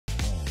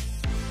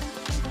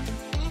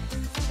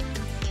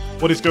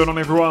What is going on,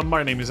 everyone?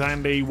 My name is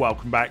Andy.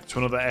 Welcome back to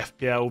another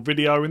FPL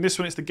video. In this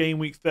one, it's the Game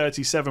Week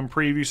 37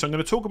 preview. So I'm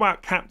going to talk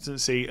about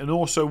captaincy and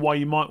also why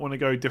you might want to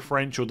go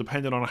differential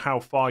depending on how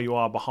far you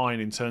are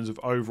behind in terms of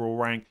overall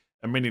rank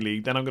and mini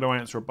league. Then I'm going to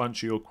answer a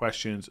bunch of your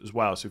questions as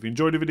well. So if you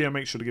enjoyed the video,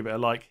 make sure to give it a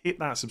like, hit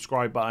that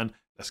subscribe button.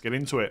 Let's get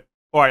into it.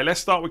 All right, let's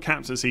start with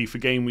captaincy for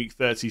Game Week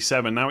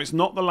 37. Now, it's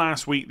not the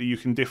last week that you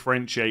can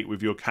differentiate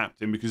with your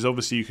captain because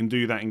obviously you can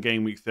do that in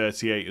Game Week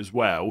 38 as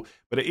well,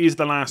 but it is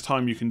the last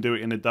time you can do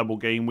it in a double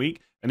game week.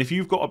 And if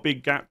you've got a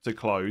big gap to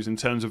close in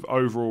terms of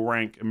overall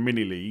rank and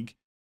mini league,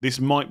 this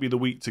might be the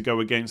week to go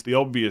against the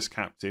obvious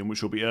captain,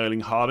 which will be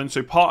Erling Haaland.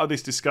 So part of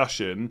this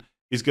discussion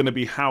is going to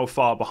be how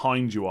far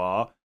behind you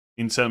are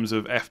in terms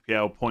of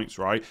FPL points,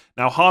 right?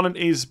 Now, Haaland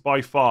is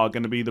by far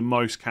going to be the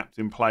most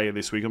captain player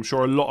this week. I'm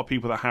sure a lot of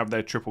people that have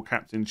their triple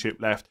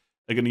captainship left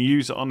are going to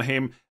use it on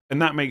him,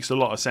 and that makes a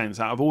lot of sense.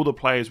 Out of all the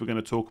players we're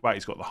going to talk about,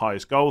 he's got the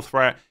highest goal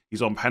threat,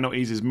 he's on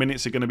penalties, his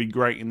minutes are going to be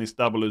great in this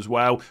double as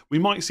well. We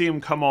might see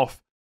him come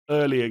off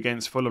early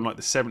against Fulham, like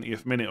the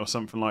 70th minute or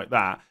something like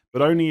that,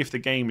 but only if the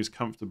game is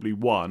comfortably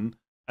won,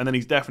 and then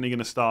he's definitely going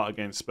to start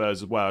against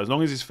Spurs as well. As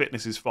long as his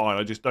fitness is fine,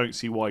 I just don't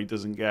see why he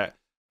doesn't get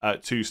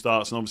 2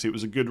 starts, and obviously it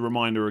was a good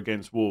reminder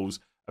against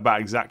Wolves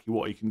about exactly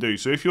what he can do.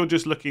 So if you're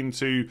just looking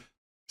to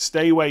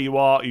stay where you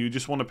are, you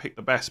just want to pick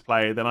the best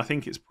player, then I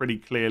think it's pretty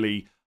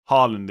clearly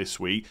Haaland this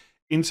week.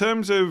 In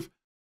terms of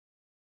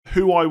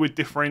who I would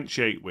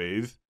differentiate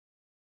with,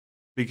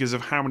 because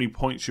of how many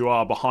points you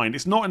are behind,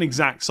 it's not an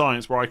exact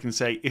science where I can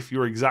say if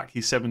you're exactly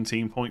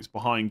 17 points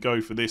behind, go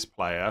for this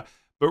player,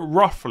 but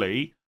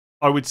roughly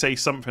I would say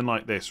something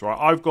like this, right?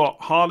 I've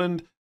got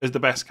Haaland as the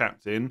best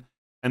captain,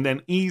 and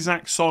then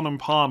Isak, Son and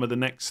Palmer the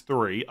next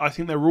 3. I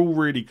think they're all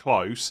really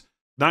close.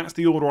 That's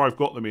the order I've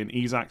got them in,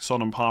 Isak,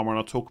 Son and Palmer, and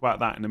I'll talk about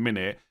that in a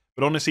minute.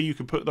 But honestly, you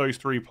could put those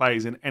 3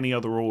 players in any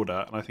other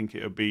order, and I think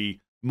it would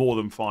be more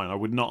than fine. I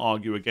would not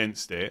argue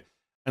against it.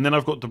 And then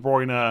I've got De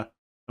Bruyne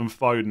and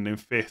Foden in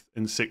 5th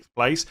and 6th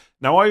place.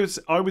 Now,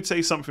 I would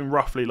say something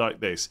roughly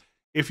like this.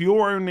 If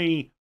you're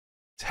only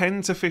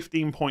 10 to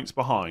 15 points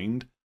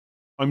behind,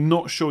 I'm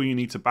not sure you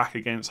need to back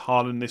against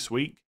Haaland this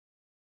week.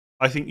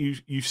 I think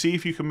you see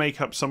if you can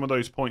make up some of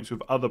those points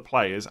with other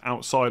players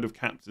outside of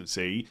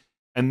captaincy,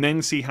 and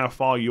then see how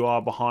far you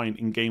are behind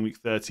in Game Week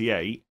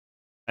 38,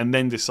 and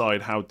then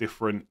decide how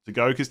different to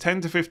go. Because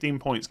 10 to 15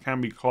 points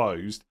can be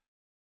closed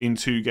in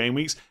 2 game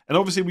weeks. And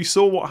obviously we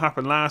saw what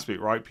happened last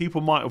week, right? People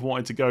might have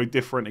wanted to go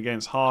different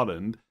against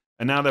Haaland,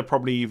 and now they're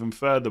probably even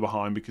further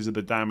behind because of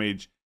the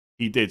damage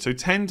he did. So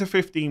 10 to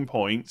 15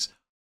 points,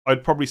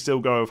 I'd probably still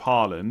go with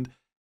Haaland.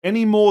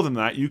 Any more than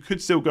that, you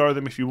could still go with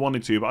them if you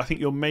wanted to, but I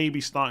think you're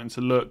maybe starting to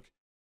look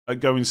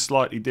at going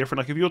slightly different.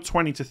 Like if you're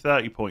 20 to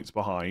 30 points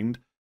behind,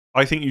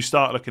 I think you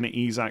start looking at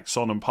Isak,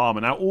 Son and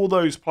Palmer. Now, all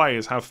those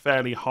players have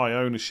fairly high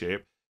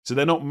ownership, so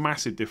they're not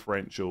massive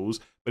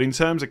differentials, but in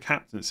terms of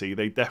captaincy,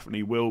 they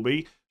definitely will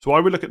be. So I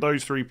would look at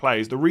those 3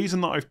 players. The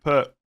reason that I've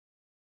put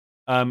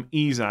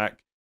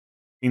Isak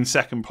in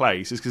 2nd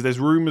place is because there's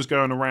rumours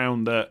going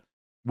around that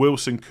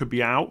Wilson could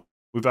be out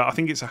with, I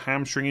think it's a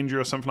hamstring injury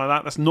or something like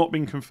that. That's not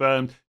been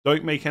confirmed.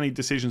 Don't make any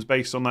decisions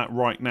based on that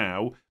right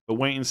now, but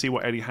wait and see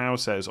what Eddie Howe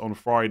says on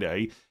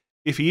Friday.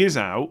 If he is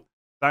out,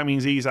 that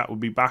means Isak will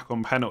be back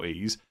on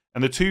penalties.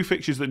 And the 2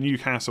 fixtures that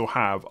Newcastle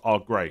have are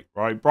great,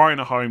 right? Brighton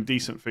at home,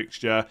 decent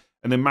fixture.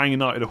 And then Man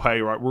United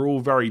away, right? We're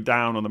all very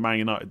down on the Man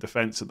United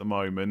defence at the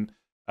moment.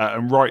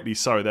 And rightly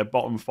so. They're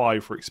bottom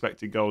 5 for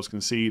expected goals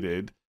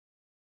conceded.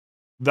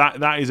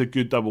 That is a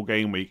good double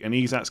game week. And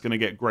Isak's going to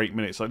get great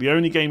minutes. Like the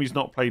only game he's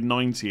not played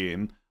 90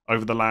 in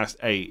over the last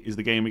 8 is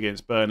the game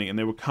against Burnley. And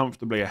they were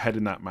comfortably ahead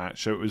in that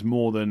match. So it was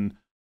more than,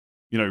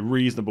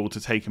 reasonable to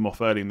take him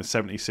off early in the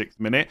 76th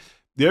minute.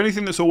 The only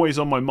thing that's always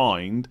on my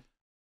mind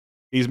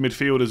is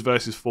midfielders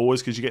versus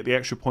forwards, because you get the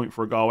extra point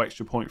for a goal,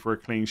 extra point for a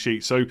clean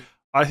sheet. So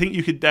I think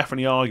you could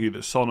definitely argue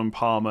that Son and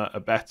Palmer are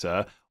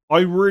better.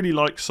 I really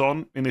like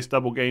Son in this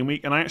double game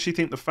week, and I actually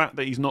think the fact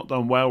that he's not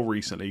done well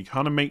recently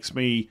kind of makes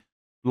me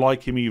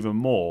like him even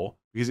more,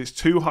 because it's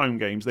 2 home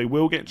games. They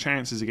will get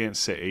chances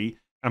against City,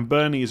 and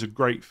Burnley is a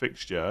great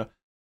fixture.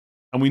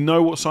 And we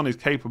know what Son is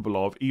capable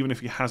of, even if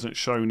he hasn't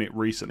shown it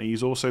recently.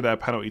 He's also their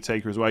penalty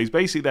taker as well. He's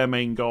basically their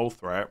main goal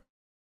threat,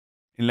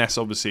 unless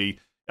obviously,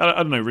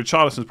 I don't know,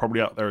 Richarlison's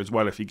probably up there as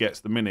well if he gets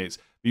the minutes,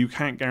 but you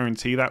can't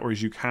guarantee that,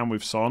 whereas you can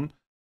with Son.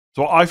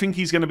 So I think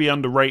he's going to be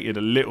underrated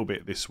a little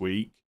bit this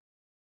week.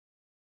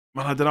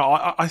 Man, I don't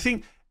know. I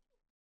think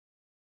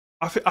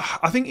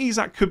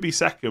Isak could be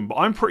 2nd, but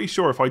I'm pretty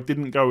sure if I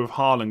didn't go with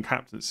Haaland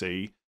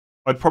captaincy,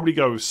 I'd probably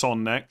go with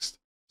Son next.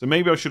 So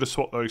maybe I should have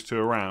swapped those 2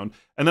 around.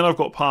 And then I've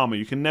got Palmer.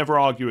 You can never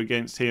argue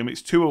against him.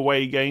 It's 2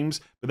 away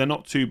games, but they're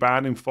not too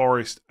bad in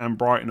Forest and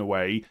Brighton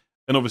away.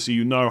 And obviously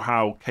you know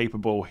how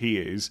capable he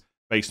is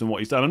based on what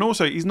he's done. And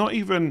also, he's not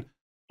even...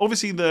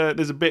 Obviously,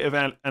 there's a bit of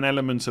an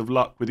element of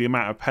luck with the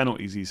amount of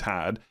penalties he's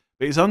had,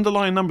 but his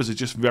underlying numbers are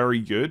just very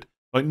good.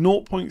 Like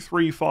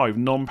 0.35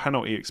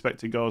 non-penalty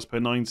expected goals per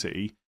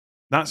 90.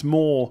 That's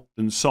more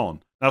than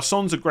Son. Now,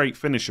 Son's a great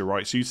finisher,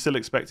 right? So you'd still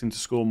expect him to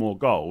score more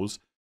goals.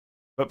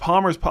 But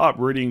Palmer has put up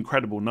really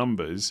incredible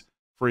numbers.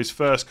 for his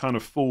first kind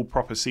of full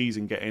proper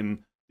season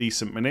getting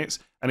decent minutes,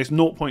 and it's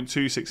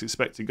 0.26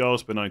 expected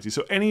goals per 90.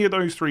 So any of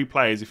those three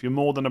players, if you're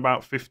more than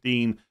about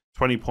 15,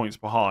 20 points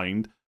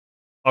behind,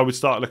 I would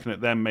start looking at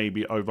them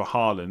maybe over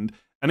Haaland.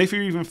 And if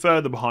you're even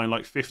further behind,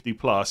 like 50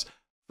 plus,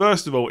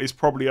 first of all, it's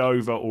probably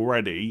over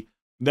already.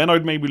 Then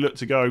I'd maybe look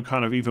to go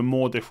kind of even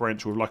more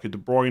differential with like a De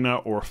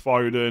Bruyne or a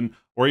Foden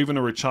or even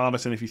a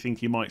Richarlison if you think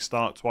he might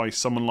start twice,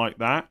 someone like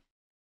that.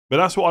 But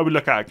that's what I would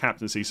look at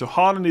captaincy. So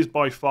Haaland is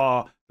by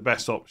far the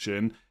best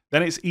option.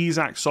 Then it's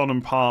Isak, Son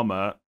and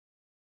Palmer.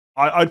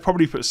 I'd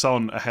probably put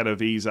Son ahead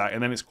of Isak,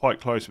 and then it's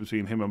quite close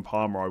between him and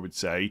Palmer, I would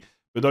say.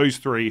 But those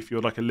three, if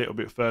you're like a little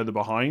bit further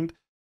behind.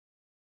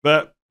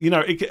 But, you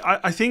know,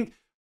 I think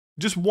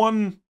just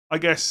one, I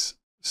guess,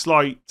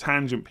 slight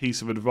tangent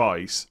piece of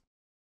advice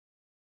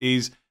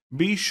is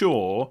be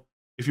sure,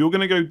 if you're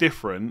going to go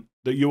different,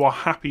 that you are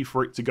happy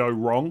for it to go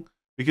wrong.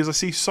 Because I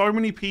see so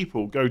many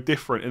people go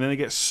different and then they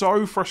get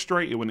so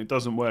frustrated when it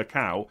doesn't work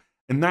out.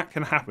 And that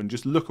can happen.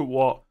 Just look at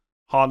what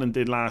Haaland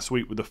did last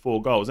week with the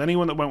 4 goals.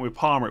 Anyone that went with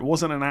Palmer, it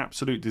wasn't an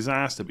absolute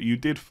disaster, but you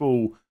did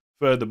fall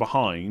further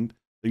behind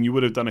than you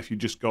would have done if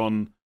you'd just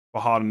gone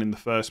for Haaland in the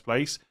first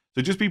place.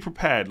 So just be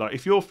prepared. Like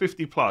if you're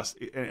 50 plus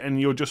and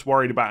you're just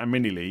worried about a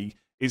mini league,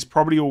 it's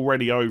probably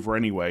already over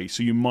anyway,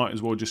 so you might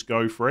as well just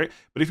go for it.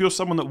 But if you're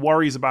someone that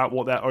worries about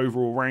what their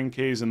overall rank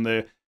is and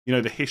the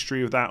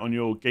history of that on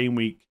your game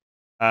week,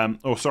 on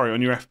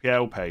your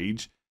FPL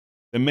page,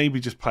 then maybe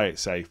just play it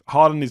safe.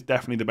 Haaland is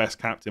definitely the best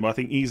captain, but I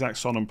think Isak,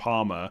 Son and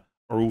Palmer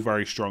are all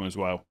very strong as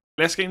well.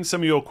 Let's get into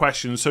some of your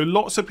questions. So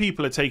lots of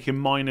people are taking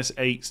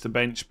 -8s to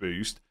bench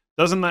boost.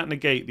 Doesn't that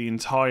negate the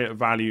entire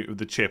value of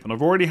the chip? And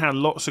I've already had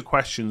lots of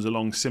questions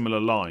along similar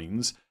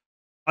lines.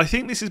 I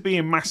think this is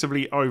being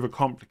massively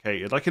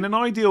overcomplicated. Like in an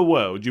ideal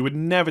world, you would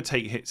never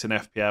take hits in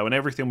FPL and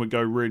everything would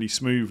go really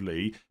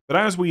smoothly. But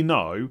as we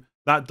know,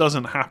 that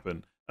doesn't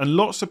happen. And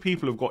lots of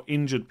people have got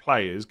injured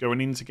players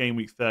going into game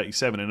week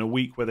 37 in a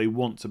week where they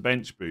want to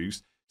bench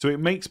boost. So it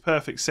makes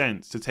perfect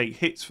sense to take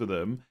hits for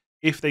them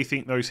if they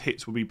think those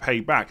hits will be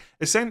paid back.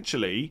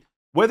 Essentially,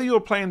 whether you're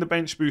playing the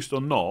bench boost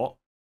or not,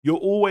 you're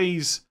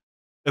always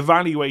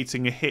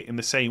evaluating a hit in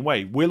the same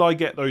way. Will I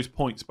get those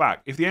points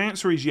back? If the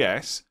answer is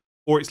yes,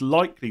 or it's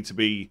likely to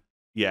be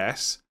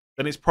yes,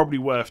 then it's probably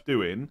worth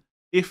doing.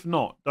 If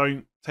not,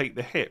 don't take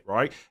the hit,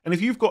 right? And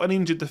if you've got an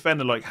injured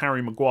defender like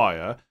Harry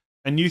Maguire,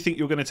 and you think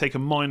you're going to take a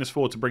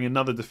 -4 to bring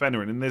another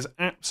defender in, and there's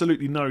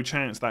absolutely no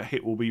chance that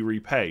hit will be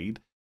repaid,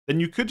 then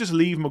you could just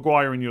leave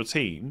Maguire in your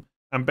team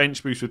and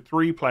bench boost with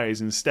 3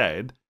 players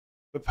instead.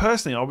 But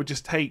personally, I would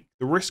just take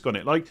the risk on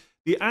it. Like,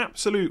 the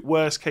absolute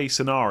worst case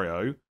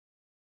scenario,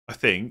 I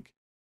think,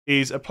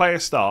 is a player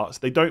starts,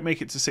 they don't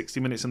make it to 60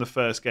 minutes in the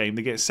first game,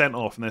 they get sent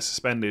off and they're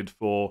suspended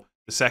for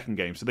the second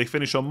game. So they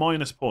finish on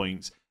minus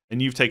points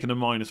and you've taken a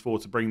 -4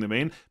 to bring them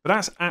in. But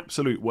that's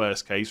absolute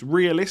worst case.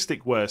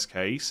 Realistic worst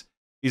case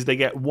is they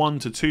get 1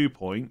 to 2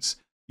 points.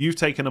 You've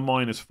taken a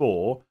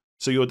 -4,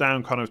 so you're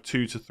down kind of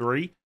 2 to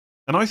 3.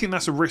 And I think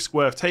that's a risk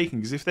worth taking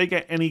because if they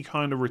get any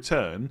kind of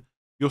return,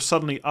 you're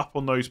suddenly up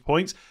on those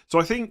points. So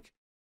I think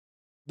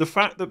the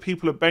fact that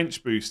people are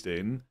bench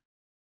boosting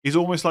is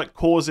almost like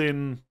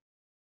causing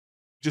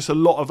just a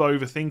lot of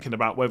overthinking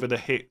about whether the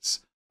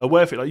hits are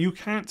worth it. Like, you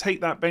can't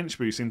take that bench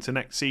boost into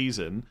next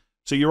season.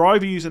 So you're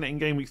either using it in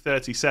game week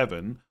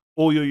 37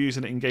 or you're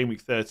using it in game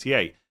week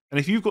 38. And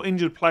if you've got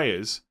injured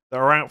players that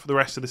are out for the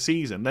rest of the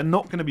season, they're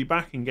not going to be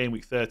back in game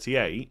week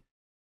 38.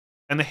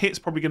 And the hit's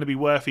probably going to be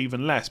worth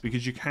even less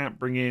because you can't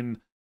bring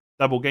in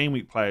double game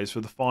week players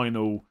for the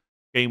final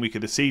game week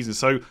of the season.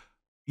 So,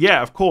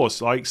 yeah, of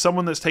course, like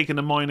someone that's taken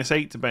a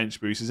 -8 to bench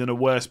boost is in a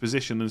worse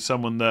position than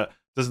someone that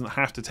doesn't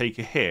have to take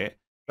a hit.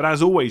 But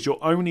as always,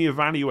 you're only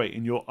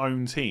evaluating your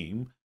own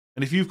team.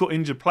 And if you've got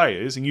injured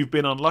players and you've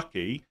been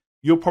unlucky,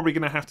 you're probably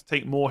going to have to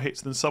take more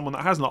hits than someone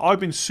that hasn't. I've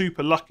been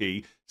super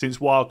lucky since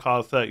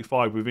wildcard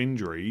 35 with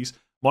injuries.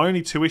 My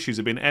only 2 issues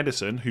have been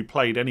Edison, who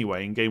played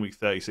anyway in game week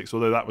 36,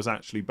 although that was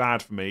actually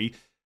bad for me.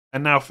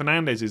 And now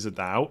Fernandez is a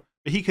doubt,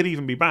 but he could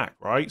even be back,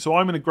 right? So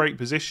I'm in a great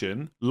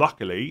position,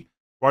 luckily,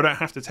 where I don't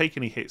have to take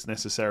any hits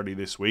necessarily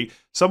this week.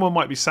 Someone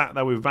might be sat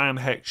there with Van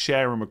Heck,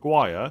 Cher and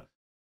Maguire,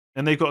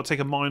 and they've got to take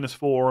a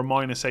 -4 or a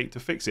 -8 to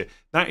fix it.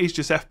 That is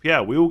just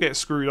FPL. We all get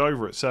screwed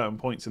over at certain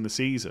points in the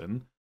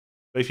season.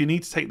 But if you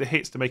need to take the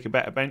hits to make a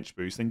better bench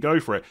boost, then go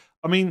for it.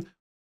 I mean,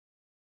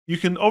 you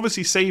can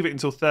obviously save it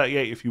until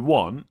 38 if you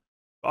want,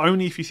 but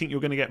only if you think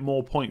you're going to get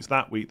more points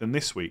that week than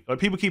this week. Like,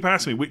 people keep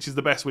asking me, which is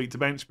the best week to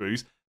bench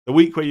boost? The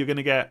week where you're going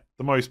to get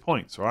the most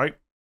points, right?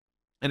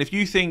 And if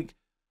you think,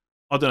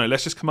 I don't know,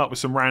 let's just come up with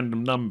some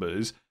random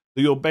numbers,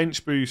 that your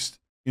bench boost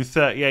in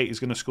 38 is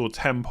going to score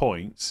 10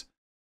 points,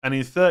 and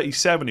in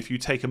 37, if you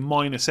take a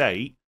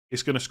 -8,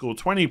 it's going to score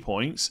 20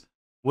 points,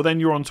 well, then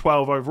you're on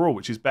 12 overall,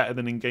 which is better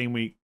than in game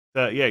week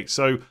 38.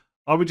 So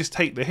I would just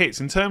take the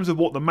hits. In terms of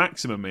what the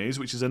maximum is,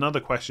 which is another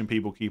question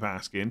people keep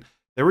asking,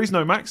 there is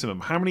no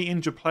maximum. How many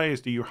injured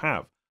players do you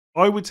have?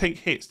 I would take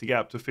hits to get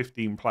up to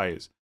 15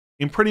 players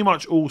in pretty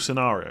much all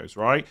scenarios,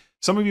 right?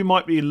 Some of you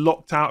might be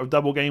locked out of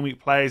double game week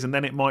players, and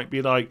then it might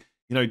be like,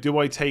 You know, do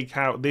I take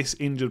out this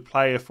injured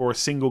player for a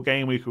single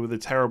game week with a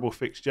terrible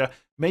fixture?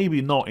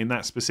 Maybe not in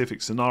that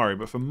specific scenario,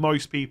 but for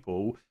most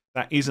people,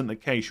 that isn't the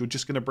case. You're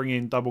just going to bring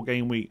in double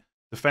game week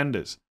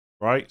defenders,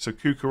 right? So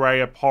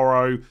Cucurella,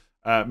 Porro,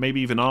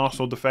 maybe even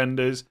Arsenal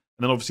defenders.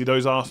 And then obviously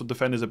those Arsenal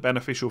defenders are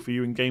beneficial for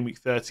you in game week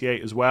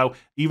 38 as well.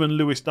 Even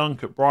Lewis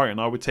Dunk at Brighton,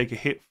 I would take a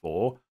hit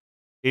for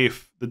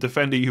if the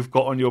defender you've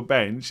got on your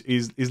bench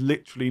is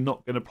literally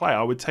not going to play.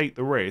 I would take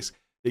the risk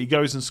that he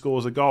goes and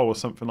scores a goal or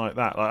something like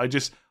that. Like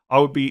I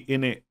would be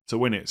in it to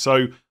win it.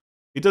 So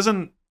it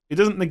doesn't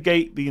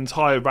negate the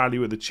entire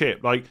value of the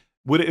chip. Like,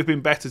 would it have been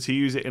better to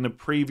use it in a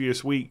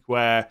previous week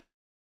where,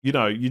 you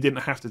know, you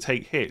didn't have to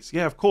take hits?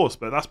 Yeah, of course,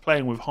 but that's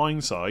playing with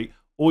hindsight.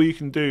 All you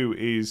can do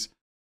is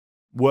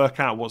work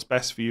out what's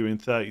best for you in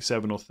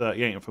 37 or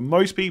 38. And for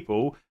most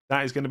people,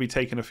 that is going to be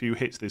taking a few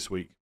hits this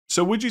week.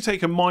 So would you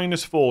take a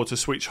 -4 to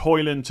switch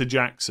Højlund to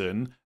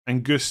Jackson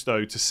and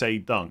Gusto to, say,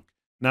 Dunk?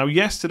 Now,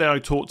 yesterday I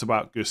talked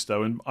about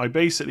Gusto, and I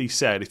basically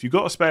said if you've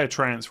got a spare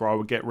transfer, I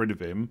would get rid of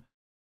him.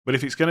 But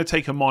if it's going to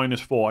take a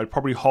 -4, I'd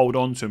probably hold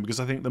on to him,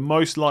 because I think the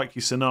most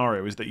likely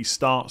scenario is that he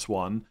starts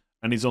one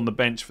and is on the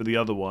bench for the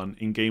other one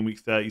in game week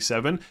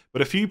 37.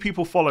 But a few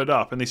people followed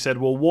up and they said,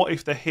 well, what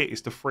if the hit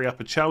is to free up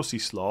a Chelsea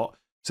slot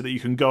so that you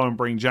can go and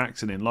bring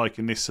Jackson in, like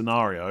in this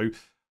scenario?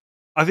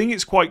 I think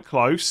it's quite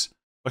close.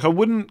 Like, I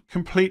wouldn't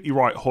completely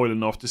write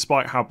Højlund off,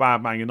 despite how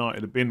bad Man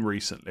United have been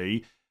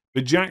recently.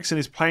 But Jackson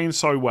is playing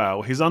so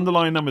well. His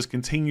underlying numbers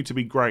continue to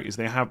be great, as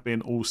they have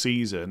been all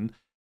season.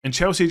 And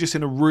Chelsea are just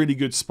in a really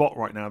good spot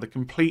right now, the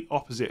complete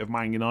opposite of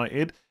Man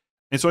United.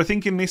 And so I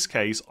think in this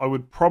case, I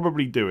would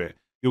probably do it.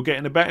 You're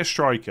getting a better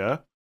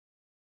striker,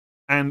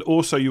 and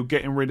also you're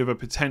getting rid of a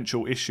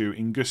potential issue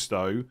in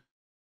Gusto,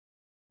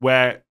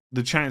 where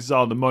the chances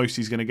are the most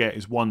he's going to get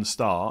is one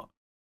start.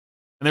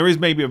 And there is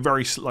maybe a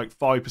very, like,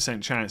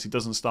 5% chance he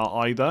doesn't start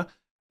either.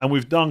 And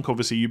with Dunk,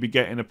 obviously, you'd be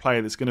getting a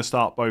player that's going to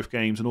start both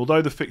games. And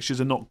although the fixtures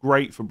are not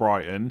great for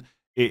Brighton,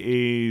 it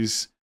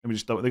is... Let me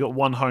just... They got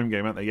one home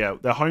game, haven't they? Yeah,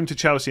 they're home to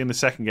Chelsea in the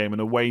second game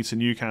and away to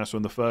Newcastle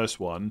in the first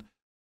one.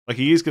 Like,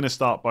 he is going to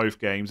start both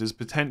games. There's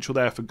potential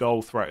there for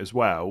goal threat as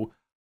well.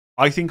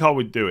 I think I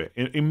would do it.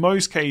 In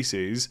most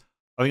cases,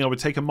 I think I would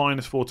take a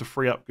 -4 to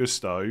free up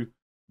Gusto,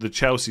 the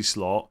Chelsea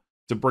slot,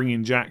 to bring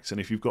in Jackson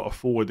if you've got a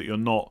forward that you're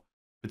not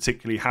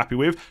particularly happy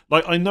with.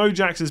 Like, I know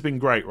Jackson's been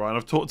great, right? And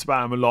I've talked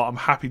about him a lot. I'm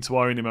happy to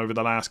own him over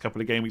the last couple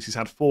of game weeks. He's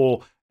had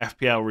 4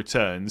 FPL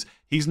returns.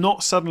 He's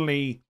not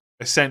suddenly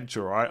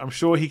essential, right? I'm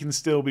sure he can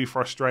still be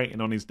frustrating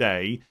on his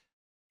day,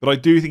 but I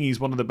do think he's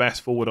one of the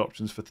best forward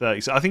options for 30.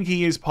 So I think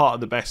he is part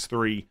of the best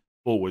 3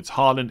 forwards.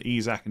 Haaland,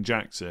 Isak, and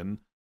Jackson,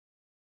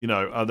 you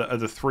know, are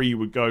the 3 you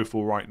would go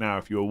for right now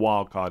if you were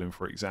wildcarding,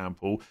 for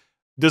example.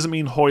 Doesn't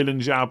mean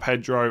Højlund, João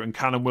Pedro, and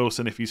Callum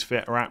Wilson, if he's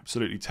fit, are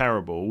absolutely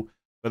terrible,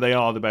 but they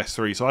are the best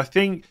 3. So I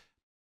think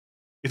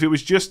if it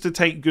was just to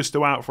take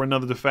Gusto out for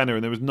another defender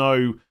and there was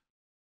no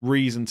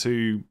reason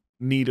to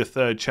need a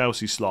third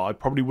Chelsea slot, I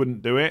probably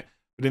wouldn't do it.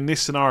 But in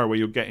this scenario where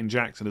you're getting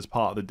Jackson as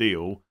part of the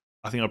deal,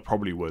 I think I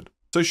probably would.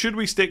 So should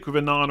we stick with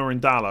Onana and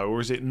Dalot, or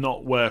is it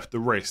not worth the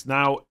risk?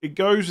 Now, it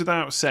goes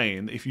without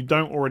saying that if you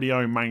don't already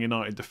own Man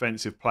United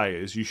defensive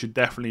players, you should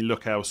definitely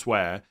look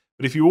elsewhere.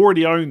 But if you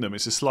already own them,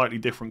 it's a slightly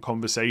different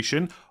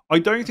conversation. I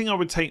don't think I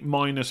would take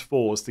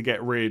 -4s to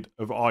get rid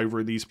of either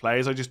of these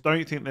players. I just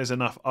don't think there's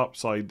enough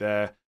upside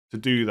there to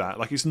do that.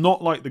 Like, it's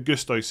not like the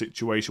Gusto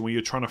situation where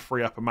you're trying to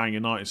free up a Man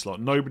United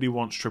slot. Nobody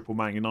wants triple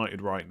Man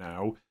United right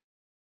now.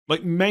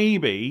 Like,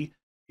 maybe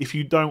if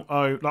you don't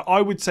own... Like,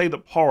 I would say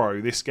that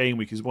Porro this game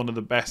week is one of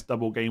the best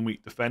double game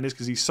week defenders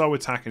because he's so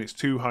attacking. It's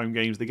 2 home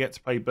games. They get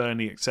to play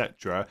Burnley,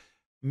 etc.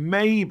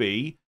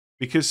 Maybe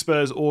because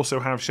Spurs also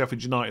have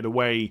Sheffield United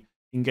away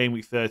in game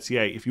week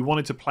 38, if you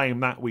wanted to play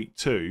him that week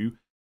too,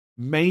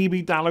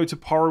 maybe Dalot to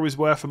Porro is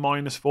worth a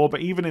 -4.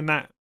 But even in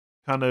that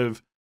kind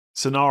of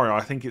scenario,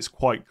 I think it's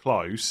quite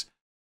close.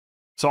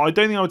 So I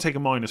don't think I would take a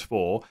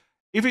 -4.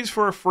 If it's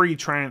for a free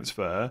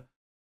transfer,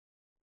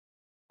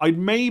 I'd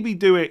maybe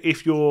do it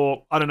if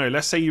you're, I don't know,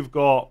 let's say you've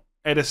got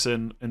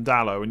Edison and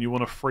Dalot and you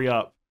want to free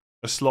up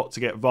a slot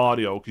to get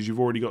Gvardiol because you've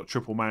already got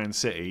triple Man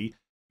City.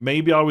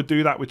 Maybe I would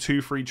do that with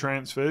 2 free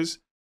transfers.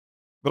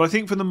 But I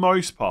think for the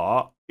most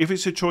part, if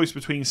it's a choice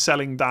between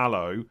selling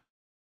Dalot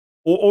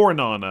or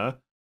Onana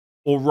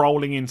or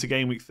rolling into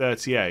game week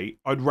 38,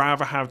 I'd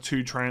rather have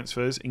 2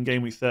 transfers in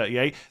game week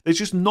 38. There's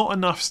just not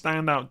enough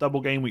standout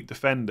double game week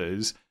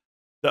defenders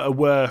that are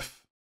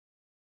worth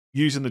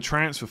using the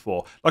transfer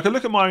for. Like, I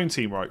look at my own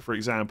team, right, for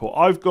example.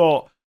 I've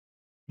got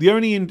the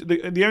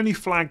only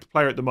flagged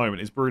player at the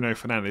moment is Bruno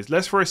Fernandes.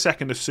 Let's for a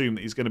second assume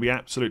that he's going to be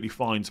absolutely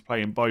fine to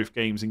play in both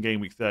games in game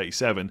week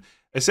 37.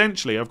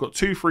 Essentially, I've got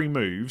 2 free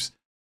moves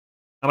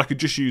and I could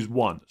just use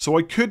 1. So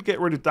I could get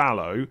rid of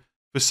Dalot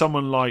for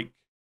someone like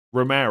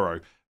Romero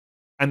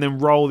and then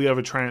roll the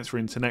other transfer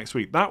into next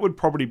week. That would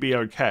probably be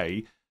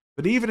okay.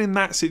 But even in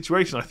that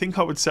situation, I think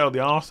I would sell the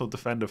Arsenal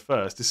defender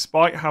first,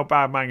 despite how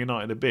bad Man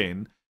United have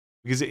been,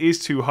 because it is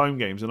 2 home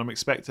games and I'm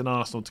expecting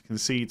Arsenal to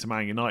concede to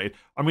Man United.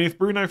 I mean, if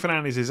Bruno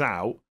Fernandes is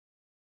out,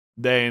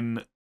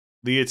 then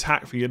the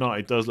attack for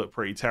United does look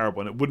pretty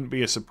terrible, and it wouldn't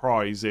be a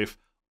surprise if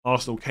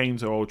Arsenal came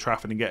to Old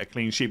Trafford and get a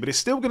clean sheet. But it's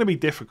still going to be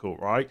difficult,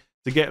 right,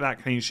 to get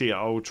that clean sheet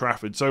at Old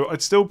Trafford. So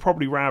I'd still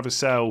probably rather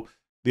sell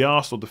the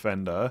Arsenal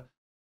defender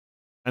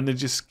and then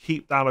just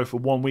keep Dalot for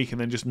 1 week and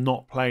then just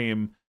not play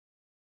him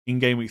in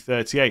game week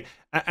 38.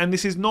 And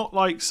this is not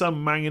like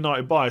some Man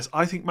United bias.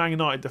 I think Man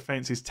United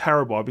defence is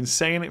terrible. I've been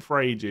saying it for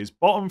ages.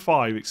 Bottom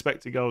 5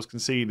 expected goals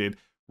conceded,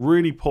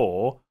 really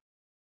poor.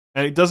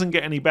 And it doesn't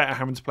get any better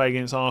having to play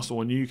against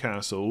Arsenal or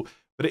Newcastle.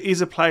 But it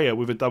is a player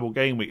with a double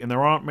game week. And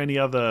there aren't many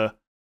other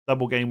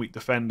double game week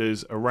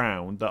defenders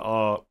around that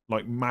are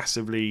like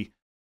massively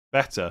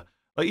better.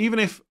 Like even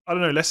if, I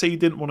don't know, let's say you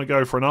didn't want to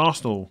go for an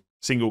Arsenal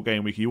single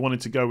game week. You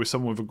wanted to go with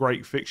someone with a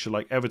great fixture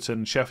like Everton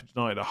and Sheffield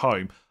United at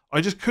home. I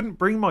just couldn't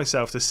bring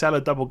myself to sell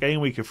a double game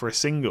weeker for a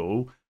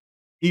single,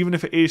 even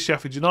if it is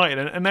Sheffield United.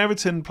 And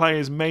Everton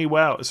players may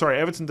well, sorry,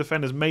 Everton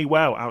defenders may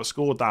well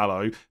outscore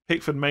Dalot.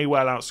 Pickford may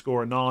well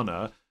outscore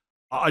Onana.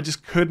 I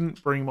just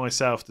couldn't bring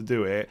myself to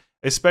do it,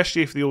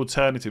 especially if the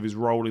alternative is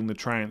rolling the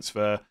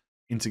transfer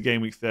into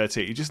game week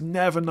 30. You just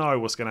never know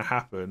what's going to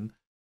happen.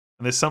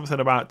 And there's something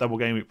about double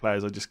game week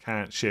players I just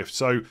can't shift.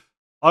 So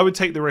I would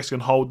take the risk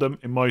and hold them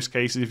in most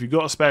cases. If you've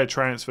got a spare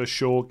transfer,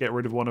 sure, get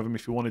rid of one of them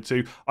if you wanted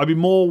to. I'd be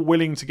more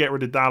willing to get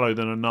rid of Dalot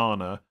than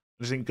Onana. I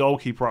just think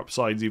goalkeeper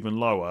upside is even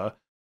lower.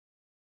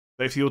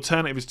 But if the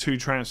alternative is 2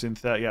 transfers in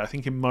 30, I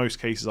think in most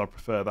cases I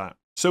prefer that.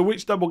 So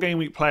which double game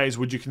week players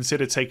would you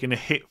consider taking a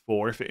hit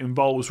for if it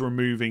involves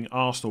removing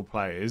Arsenal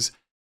players?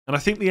 And I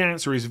think the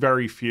answer is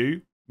very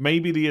few.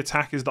 Maybe the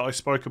attackers that I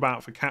spoke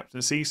about for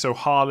captaincy, so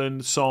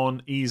Haaland,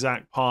 Son,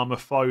 Isak, Palmer,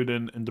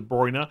 Foden and De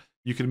Bruyne.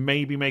 You can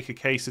maybe make a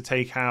case to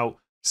take out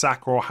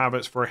Saka or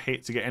Havertz for a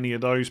hit to get any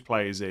of those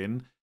players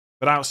in.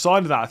 But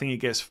outside of that, I think it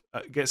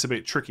gets a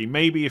bit tricky.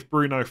 Maybe if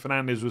Bruno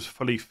Fernandes was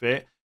fully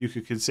fit, you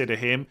could consider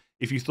him.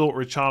 If you thought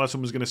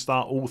Richarlison was going to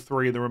start all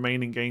 3 of the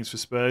remaining games for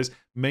Spurs,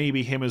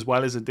 maybe him as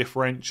well as a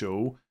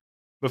differential.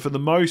 But for the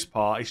most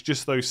part, it's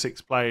just those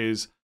 6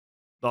 players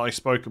that I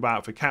spoke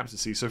about for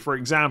captaincy. So for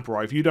example,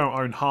 right, if you don't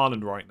own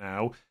Haaland right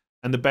now,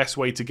 and the best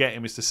way to get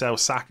him is to sell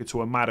Saka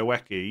to a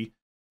Madueke,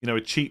 you know,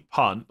 a cheap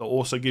punt that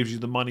also gives you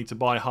the money to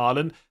buy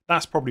Haaland,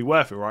 that's probably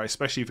worth it, right?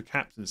 Especially for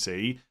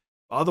captaincy.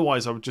 But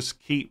otherwise, I would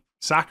just keep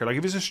Saka. Like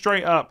if it's a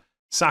straight up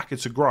Saka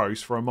to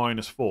gross for a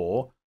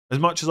 -4, as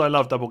much as I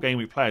love double game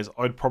week players,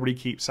 I'd probably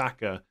keep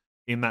Saka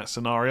in that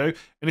scenario.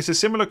 And it's a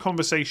similar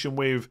conversation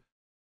with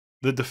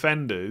the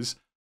defenders.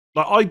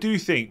 Like I do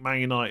think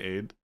Man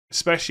United,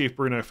 especially if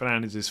Bruno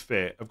Fernandes is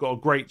fit, have got a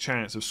great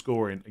chance of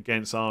scoring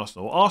against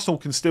Arsenal. Arsenal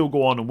can still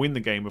go on and win the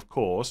game, of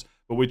course,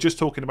 but we're just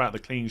talking about the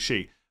clean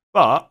sheet.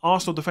 But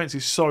Arsenal defence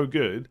is so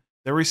good,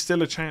 there is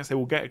still a chance they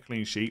will get a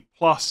clean sheet.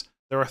 Plus,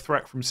 they're a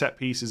threat from set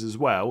pieces as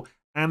well.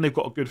 And they've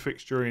got a good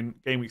fixture in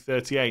game week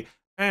 38.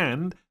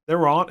 And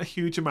there aren't a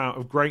huge amount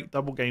of great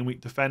double game week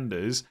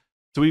defenders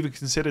to even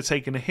consider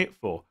taking a hit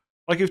for.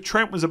 Like if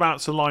Trent was about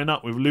to line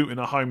up with Luton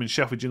at home and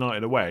Sheffield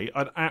United away,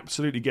 I'd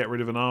absolutely get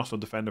rid of an Arsenal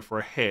defender for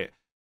a hit.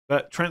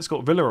 But Trent's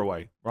got Villa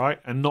away,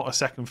 right? And not a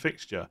second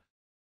fixture.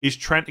 Is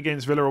Trent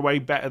against Villa away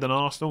better than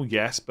Arsenal?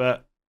 Yes,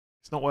 but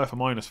it's not worth a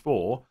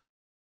 -4.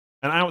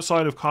 And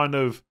outside of kind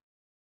of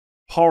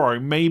Porro,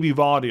 maybe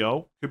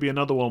Gvardiol could be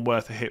another one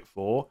worth a hit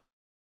for.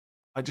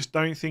 I just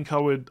don't think I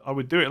would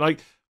do it.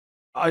 Like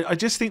I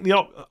just think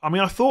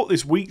I thought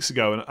this weeks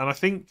ago, and I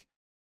think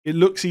it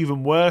looks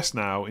even worse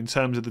now in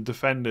terms of the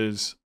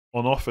defenders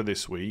on offer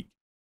this week.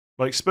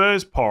 Like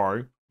Spurs,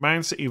 Porro,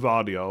 Man City,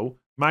 Gvardiol,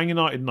 Man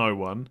United, no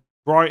one.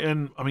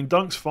 Brighton, I mean,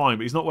 Dunk's fine,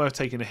 but he's not worth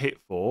taking a hit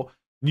for.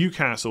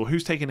 Newcastle,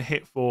 who's taking a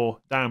hit for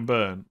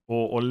Davern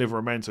or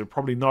Livramento?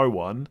 Probably no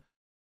one.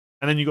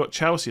 And then you got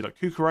Chelsea, like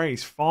Cucurella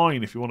is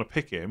fine if you want to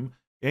pick him.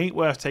 He ain't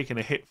worth taking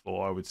a hit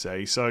for, I would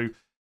say. So,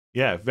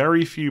 yeah,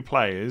 very few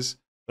players.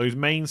 Those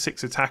main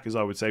 6 attackers,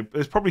 I would say.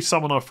 There's probably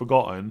someone I've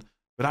forgotten,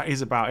 but that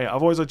is about it.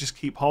 Otherwise, I just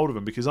keep hold of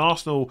them because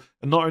Arsenal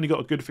have not only got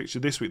a good fixture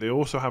this week, they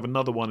also have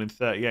another one in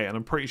 38, and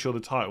I'm pretty sure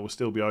the title will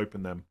still be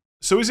open then.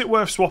 So is it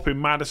worth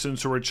swapping Maddison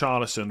to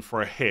Richarlison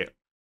for a hit?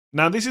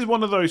 Now, this is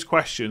one of those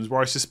questions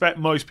where I suspect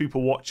most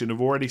people watching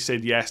have already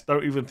said yes,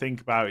 don't even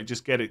think about it,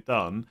 just get it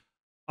done.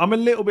 I'm a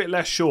little bit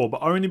less sure,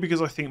 but only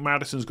because I think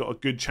Maddison's got a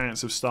good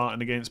chance of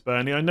starting against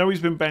Burnley. I know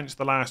he's been benched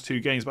the last 2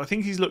 games, but I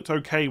think he's looked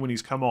okay when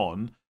he's come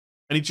on.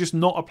 And he's just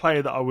not a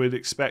player that I would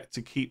expect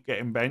to keep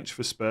getting benched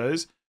for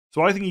Spurs.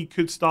 So I think he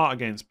could start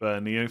against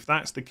Burnley. And if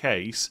that's the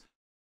case,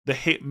 the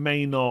hit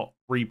may not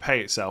repay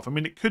itself. I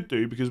mean, it could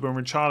do because when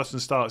Richarlison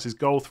starts, his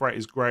goal threat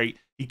is great.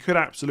 He could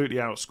absolutely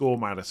outscore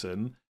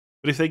Maddison.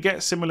 But if they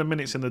get similar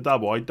minutes in the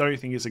double, I don't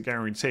think it's a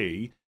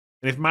guarantee.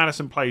 And if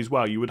Maddison plays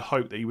well, you would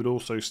hope that he would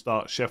also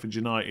start Sheffield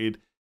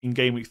United in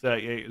game week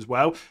 38 as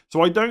well.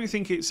 So I don't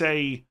think it's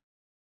a,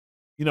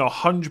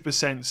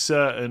 100%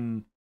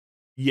 certain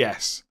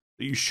yes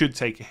that you should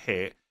take a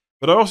hit.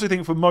 But I also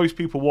think for most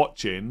people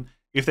watching,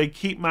 if they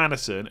keep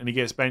Maddison and he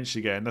gets benched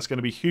again, that's going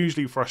to be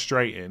hugely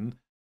frustrating.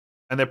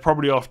 And they're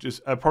probably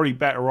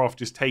better off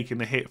just taking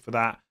the hit for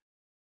that,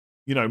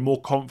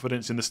 more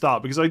confidence in the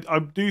start. Because I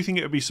do think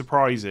it would be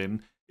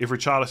surprising if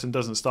Richarlison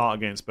doesn't start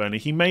against Burnley.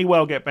 He may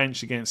well get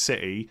benched against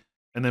City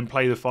and then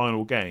play the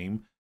final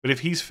game. But if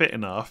he's fit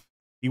enough,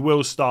 he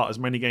will start as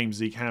many games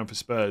as he can for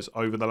Spurs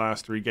over the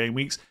last 3 game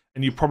weeks.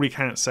 And you probably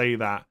can't say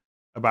that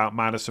about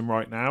Maddison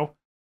right now.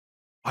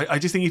 I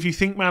just think if you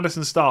think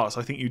Maddison starts,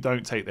 I think you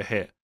don't take the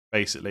hit,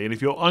 basically. And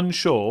if you're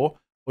unsure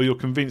or you're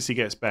convinced he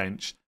gets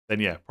benched, then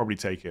yeah, probably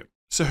take it.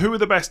 So who are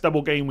the best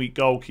double game week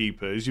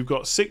goalkeepers? You've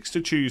got 6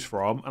 to choose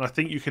from, and I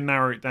think you can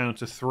narrow it down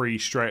to 3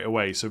 straight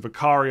away. So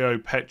Vicario,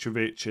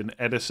 Petrovic, and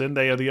Edison,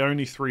 they are the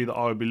only 3 that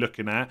I would be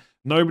looking at.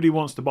 Nobody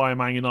wants to buy a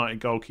Man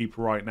United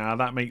goalkeeper right now.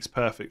 That makes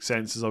perfect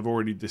sense, as I've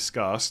already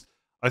discussed.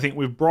 I think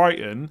with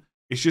Brighton,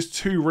 it's just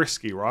too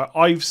risky, right?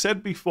 I've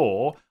said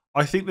before,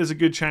 I think there's a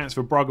good chance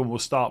for Bruggen will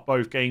start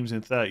both games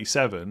in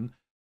 37,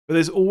 but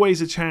there's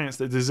always a chance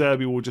that De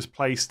Zerbi will just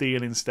play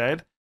Steele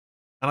instead.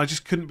 And I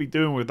just couldn't be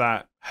doing with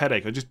that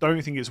headache. I just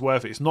don't think it's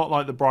worth it. It's not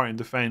like the Brighton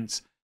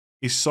defence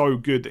is so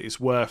good that it's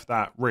worth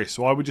that risk.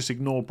 So I would just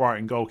ignore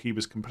Brighton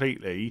goalkeepers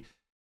completely.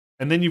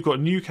 And then you've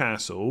got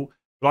Newcastle,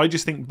 but I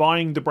just think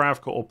buying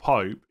Dubravka or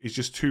Pope is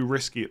just too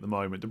risky at the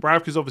moment.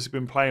 Dubravka's obviously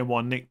been playing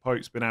while Nick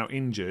Pope's been out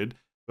injured,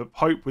 but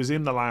Pope was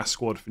in the last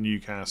squad for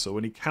Newcastle,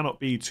 and he cannot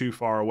be too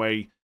far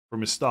away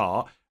from his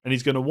start. And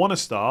he's going to want to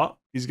start.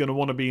 He's going to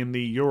want to be in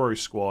the Euro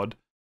squad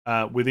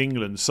with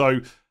England.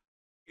 So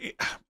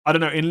I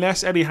don't know,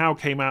 unless Eddie Howe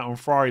came out on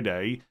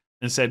Friday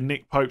and said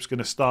Nick Pope's going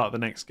to start the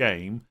next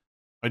game,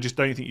 I just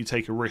don't think you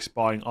take a risk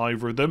buying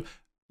either of them.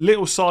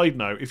 Little side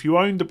note, if you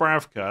own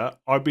Dubravka,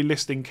 I'd be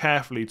listening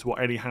carefully to what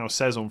Eddie Howe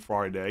says on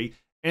Friday.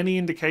 Any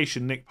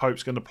indication Nick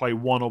Pope's going to play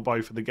one or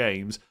both of the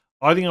games,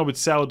 I think I would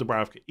sell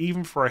Dubravka,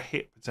 even for a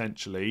hit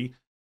potentially.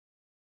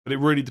 But it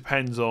really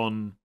depends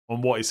on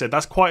what he said.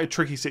 That's quite a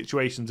tricky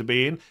situation to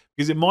be in,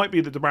 because it might be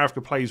that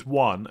Dubravka plays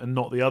one and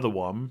not the other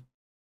one,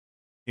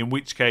 in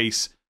which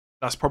case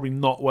that's probably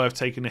not worth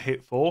taking a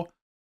hit for.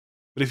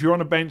 But if you're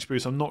on a bench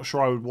boost, I'm not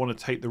sure I would want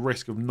to take the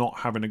risk of not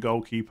having a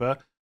goalkeeper.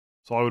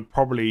 So I would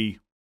probably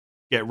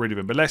get rid of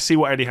him. But let's see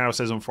what Eddie Howe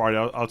says on Friday.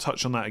 I'll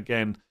touch on that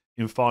again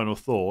in final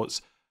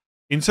thoughts.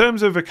 In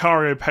terms of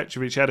Vicario,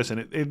 Petrovic,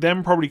 Edison, it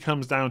then probably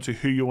comes down to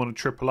who you want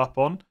to triple up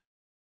on.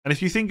 And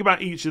if you think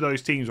about each of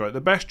those teams, right, the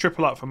best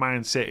triple up for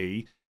Man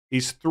City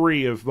is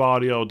 3 of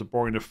Gvardiol, De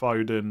Bruyne,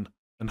 Foden,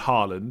 and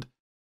Haaland.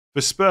 For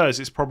Spurs,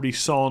 it's probably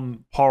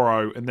Son,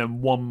 Porro, and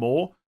then one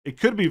more. It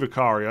could be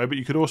Vicario, but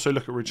you could also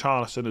look at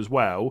Richarlison as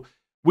well.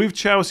 With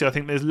Chelsea, I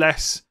think there's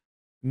less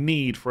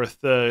need for a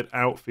third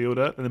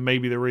outfielder than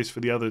maybe there is for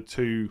the other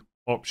 2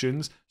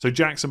 options. So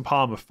Jackson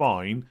Palmer,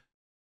 fine.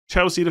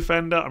 Chelsea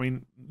defender, I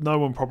mean, no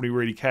one probably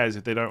really cares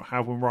if they don't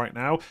have one right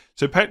now.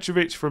 So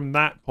Petrovic, from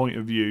that point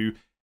of view,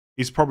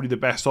 is probably the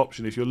best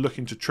option if you're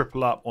looking to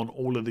triple up on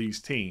all of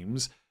these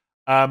teams.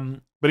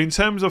 But in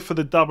terms of for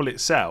the double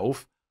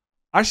itself,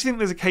 I actually think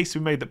there's a case to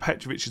be made that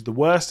Petrovic is the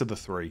worst of the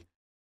 3.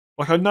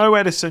 Like, I know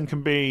Edison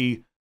can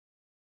be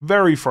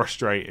very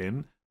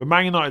frustrating, but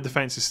Man United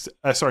defense is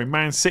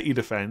Man City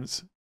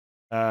defense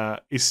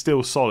is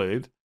still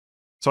solid.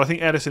 So I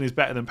think Edison is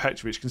better than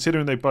Petrovic,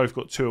 considering they've both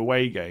got 2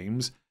 away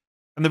games.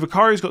 And the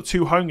Vicario's got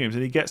 2 home games,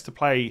 and he gets to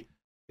play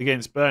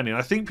against Burnley. And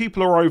I think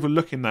people are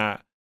overlooking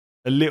that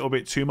a little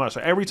bit too much.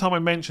 Like, every time I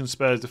mention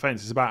Spurs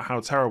defense, it's about how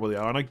terrible they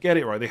are. And I get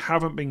it, right? They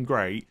haven't been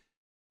great,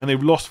 and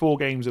they've lost 4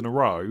 games in a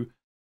row,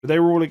 but they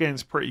were all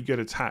against pretty good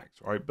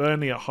attacks, right?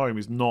 Burnley at home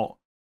is not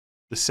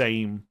the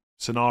same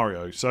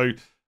scenario. So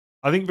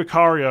I think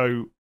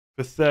Vicario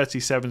for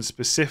 37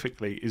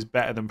 specifically is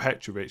better than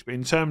Petrovic. But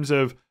in terms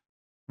of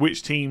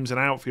which teams and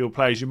outfield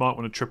players you might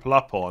want to triple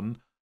up on,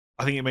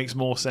 I think it makes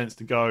more sense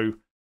to go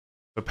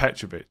for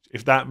Petrovic,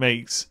 if that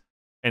makes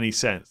any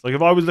sense. Like,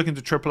 if I was looking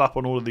to triple up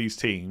on all of these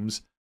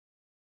teams,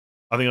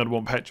 I think I'd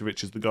want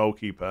Petrovic as the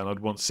goalkeeper, and I'd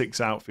want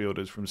 6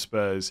 outfielders from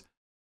Spurs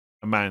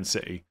and Man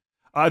City.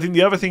 I think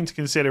the other thing to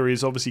consider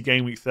is obviously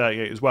game week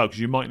 38 as well, because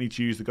you might need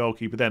to use the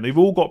goalkeeper then. They've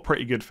all got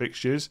pretty good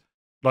fixtures.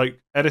 Like,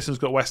 Edison's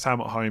got West Ham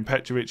at home,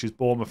 Petrovic is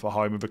Bournemouth at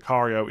home, and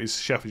Vicario is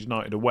Sheffield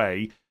United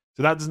away.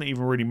 So that doesn't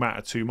even really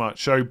matter too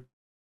much. So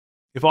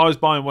if I was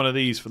buying one of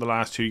these for the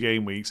last 2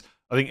 game weeks,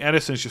 I think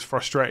Edison's just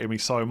frustrated me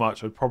so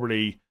much, I'd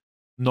probably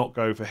not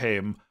go for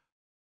him.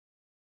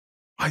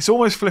 It's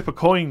almost flip a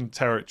coin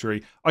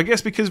territory. I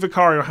guess because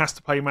Vicario has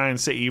to play Man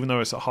City, even though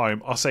it's at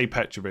home, I'll say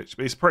Petrovic,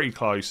 but it's pretty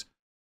close.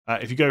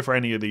 If you go for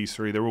any of these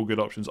 3, they're all good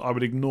options. I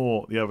would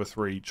ignore the other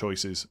 3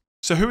 choices.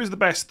 So who is the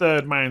best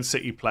third Man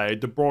City player,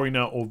 De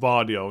Bruyne or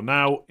Gvardiol?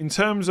 Now, in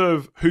terms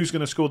of who's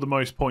going to score the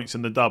most points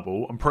in the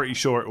double, I'm pretty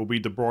sure it will be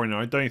De Bruyne.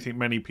 I don't think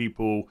many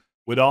people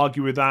would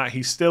argue with that.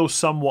 He's still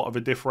somewhat of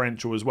a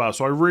differential as well.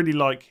 So I really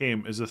like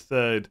him as a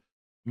third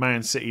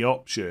Man City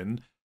option.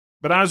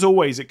 But as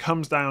always, it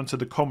comes down to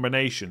the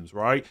combinations,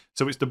 right?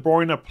 So it's De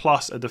Bruyne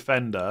plus a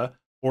defender,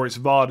 or it's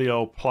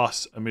Gvardiol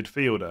plus a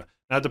midfielder.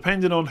 Now,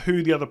 depending on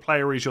who the other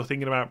player is you're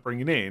thinking about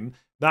bringing in,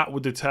 that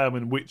would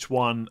determine which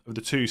one of the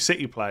 2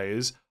 City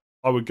players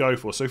I would go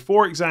for. So,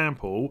 for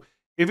example,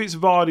 if it's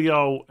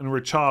Gvardiol and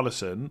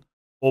Richarlison,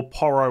 or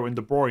Porro and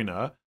De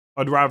Bruyne,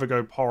 I'd rather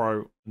go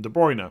Porro and De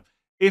Bruyne.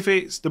 If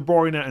it's De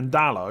Bruyne and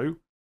Dalot,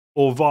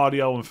 or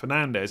Gvardiol and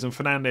Fernandes, and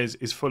Fernandes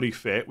is fully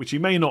fit, which he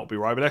may not be,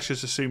 right? But let's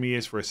just assume he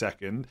is for a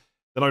second.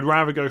 Then I'd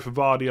rather go for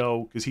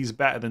Gvardiol because he's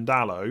better than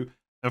Dalot,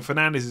 and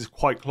Fernandes is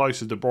quite close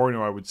to De Bruyne,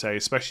 I would say,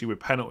 especially with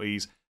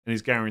penalties and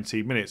his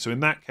guaranteed minutes. So in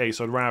that case,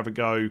 I'd rather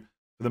go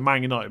for the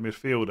Man United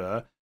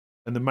midfielder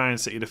and the Man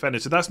City defender.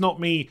 So that's not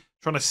me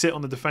trying to sit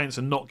on the defence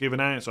and not give an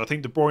answer. I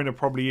think De Bruyne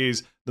probably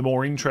is the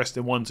more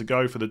interesting one to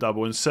go for the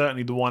double, and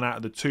certainly the one out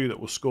of the two that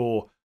will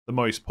score the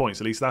most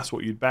points. At least that's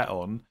what you'd bet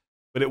on.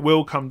 But it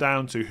will come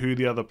down to who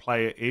the other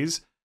player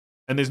is.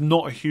 And there's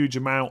not a huge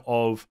amount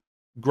of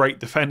great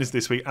defenders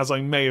this week, as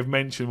I may have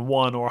mentioned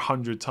 1 or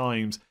 100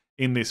 times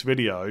in this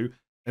video.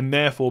 And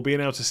therefore, being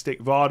able to stick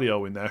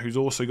Gvardiol in there, who's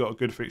also got a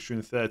good fixture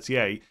in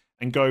 38,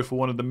 and go for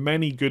one of the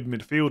many good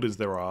midfielders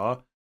there are,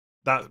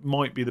 that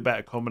might be the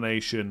better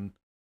combination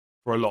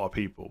for a lot of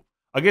people.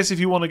 I guess if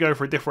you want to go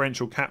for a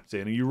differential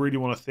captain and you really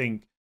want to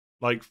think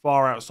like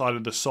far outside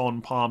of the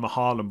Son, Palmer,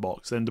 Haaland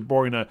box, then De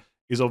Bruyne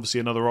is obviously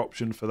another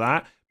option for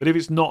that. But if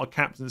it's not a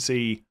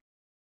captaincy,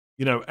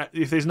 you know,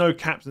 if there's no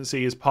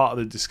captaincy as part of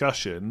the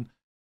discussion,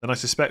 then I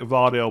suspect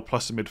Gvardiol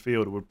plus a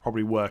midfielder would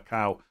probably work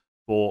out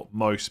for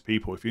most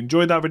people. If you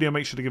enjoyed that video,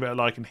 make sure to give it a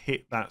like and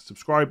hit that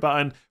subscribe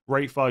button.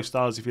 Rate 5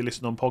 stars if you're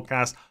listening on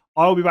podcast.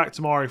 I'll be back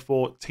tomorrow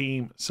for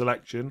team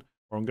selection,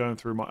 where I'm going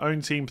through my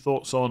own team,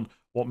 thoughts on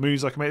what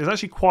moves I can make. There's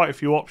actually quite a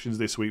few options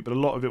this week, but a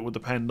lot of it will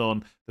depend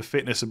on the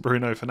fitness of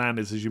Bruno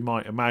Fernandes, as you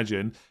might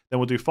imagine. Then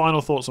we'll do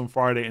final thoughts on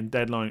Friday and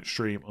deadline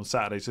stream on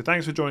Saturday. So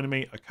thanks for joining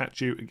me. I'll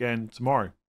catch you again tomorrow.